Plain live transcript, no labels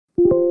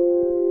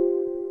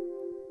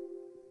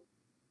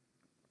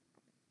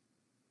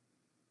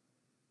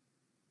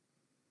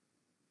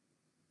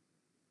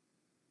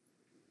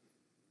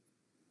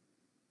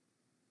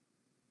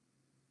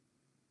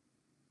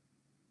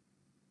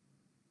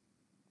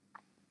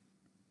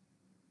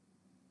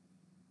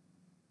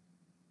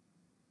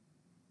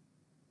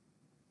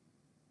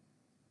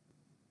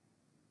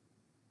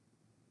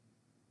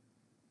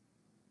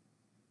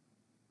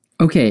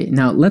Okay,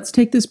 now let's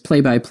take this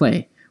play by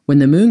play. When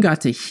the moon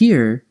got to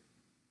here,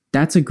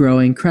 that's a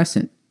growing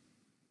crescent.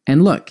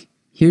 And look,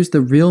 here's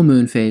the real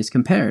moon phase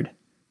compared.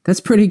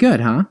 That's pretty good,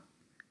 huh?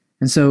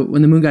 And so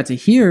when the moon got to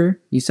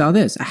here, you saw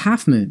this, a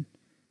half moon.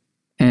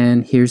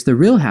 And here's the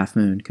real half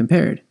moon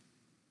compared.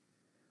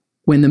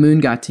 When the moon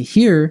got to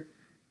here,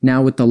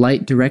 now with the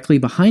light directly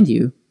behind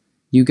you,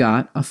 you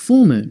got a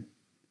full moon.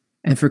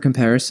 And for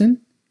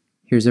comparison,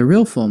 here's a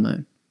real full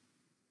moon.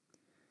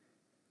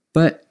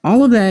 But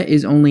all of that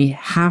is only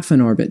half an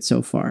orbit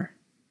so far.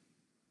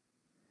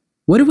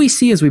 What did we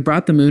see as we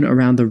brought the moon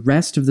around the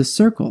rest of the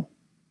circle?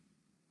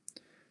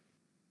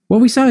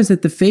 What we saw is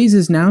that the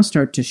phases now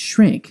start to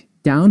shrink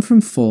down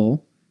from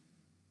full,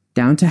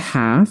 down to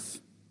half,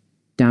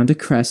 down to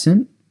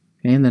crescent,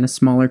 okay, and then a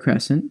smaller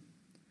crescent.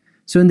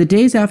 So in the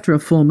days after a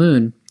full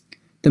moon,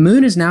 the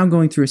moon is now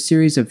going through a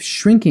series of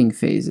shrinking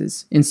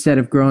phases instead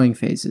of growing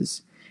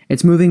phases.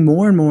 It's moving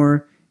more and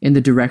more in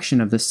the direction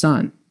of the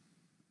sun.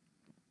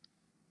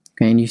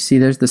 Okay, and you see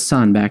there's the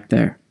sun back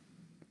there.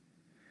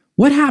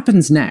 What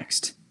happens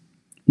next?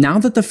 Now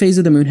that the phase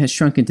of the moon has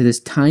shrunk into this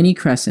tiny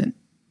crescent,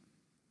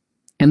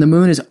 and the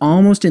moon is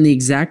almost in the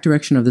exact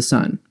direction of the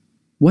sun,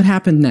 what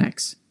happened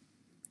next?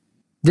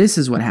 This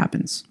is what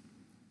happens.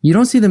 You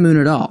don't see the moon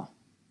at all.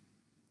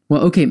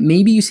 Well, okay,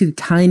 maybe you see the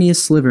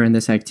tiniest sliver in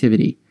this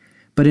activity,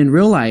 but in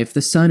real life,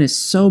 the sun is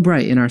so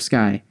bright in our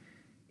sky,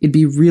 it'd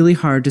be really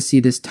hard to see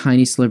this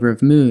tiny sliver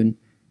of moon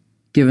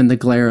given the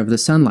glare of the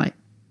sunlight.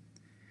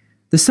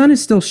 The sun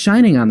is still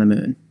shining on the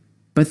moon,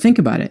 but think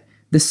about it.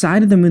 The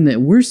side of the moon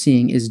that we're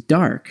seeing is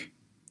dark.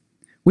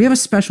 We have a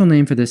special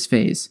name for this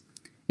phase.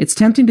 It's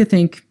tempting to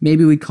think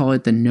maybe we'd call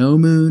it the no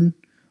moon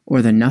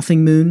or the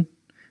nothing moon.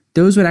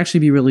 Those would actually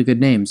be really good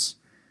names.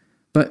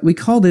 But we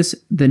call this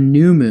the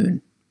new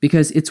moon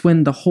because it's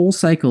when the whole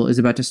cycle is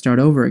about to start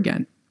over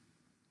again.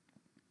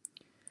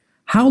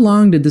 How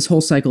long did this whole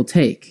cycle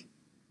take?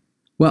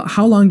 Well,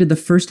 how long did the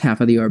first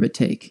half of the orbit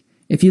take?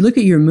 If you look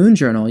at your moon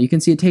journal, you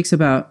can see it takes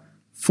about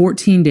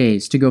 14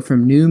 days to go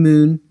from new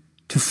moon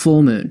to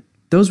full moon.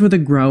 Those were the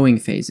growing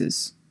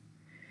phases.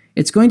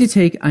 It's going to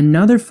take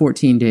another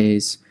 14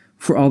 days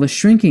for all the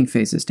shrinking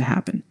phases to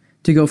happen,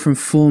 to go from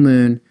full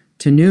moon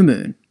to new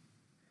moon.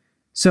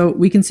 So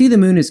we can see the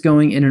moon is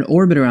going in an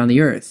orbit around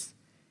the Earth,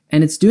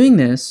 and it's doing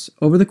this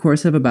over the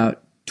course of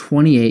about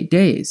 28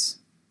 days.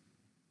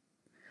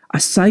 A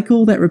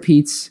cycle that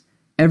repeats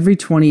every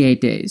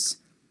 28 days.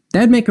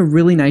 That'd make a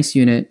really nice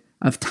unit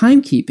of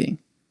timekeeping.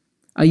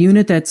 A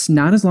unit that's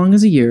not as long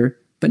as a year,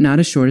 but not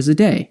as short as a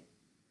day.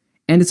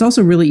 And it's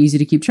also really easy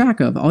to keep track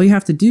of. All you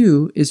have to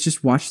do is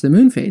just watch the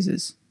moon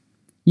phases.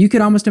 You could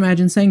almost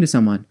imagine saying to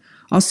someone,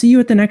 I'll see you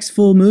at the next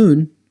full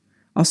moon.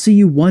 I'll see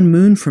you 1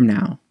 moon from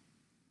now.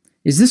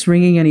 Is this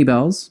ringing any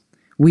bells?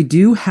 We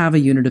do have a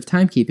unit of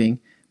timekeeping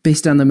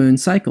based on the moon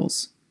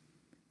cycles.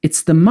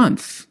 It's the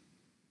month.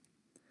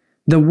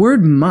 The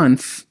word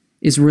month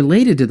is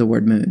related to the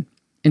word moon.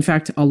 In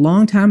fact, a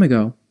long time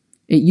ago,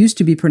 it used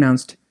to be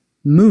pronounced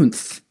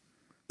moonth,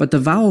 but the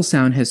vowel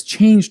sound has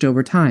changed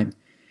over time,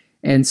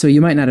 and so you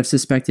might not have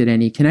suspected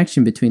any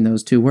connection between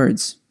those two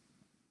words.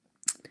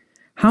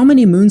 How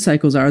many moon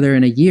cycles are there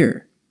in a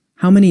year?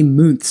 How many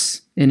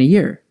moonths in a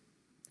year?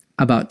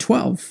 About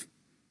 12.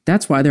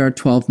 That's why there are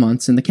 12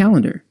 months in the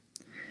calendar.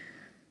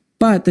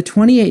 But the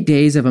 28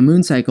 days of a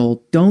moon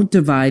cycle don't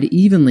divide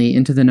evenly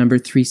into the number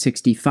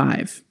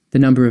 365, the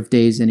number of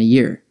days in a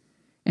year.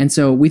 And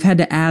so we've had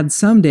to add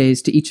some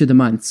days to each of the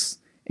months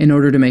in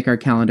order to make our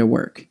calendar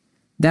work.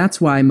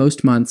 That's why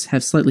most months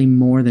have slightly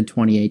more than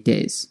 28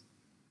 days.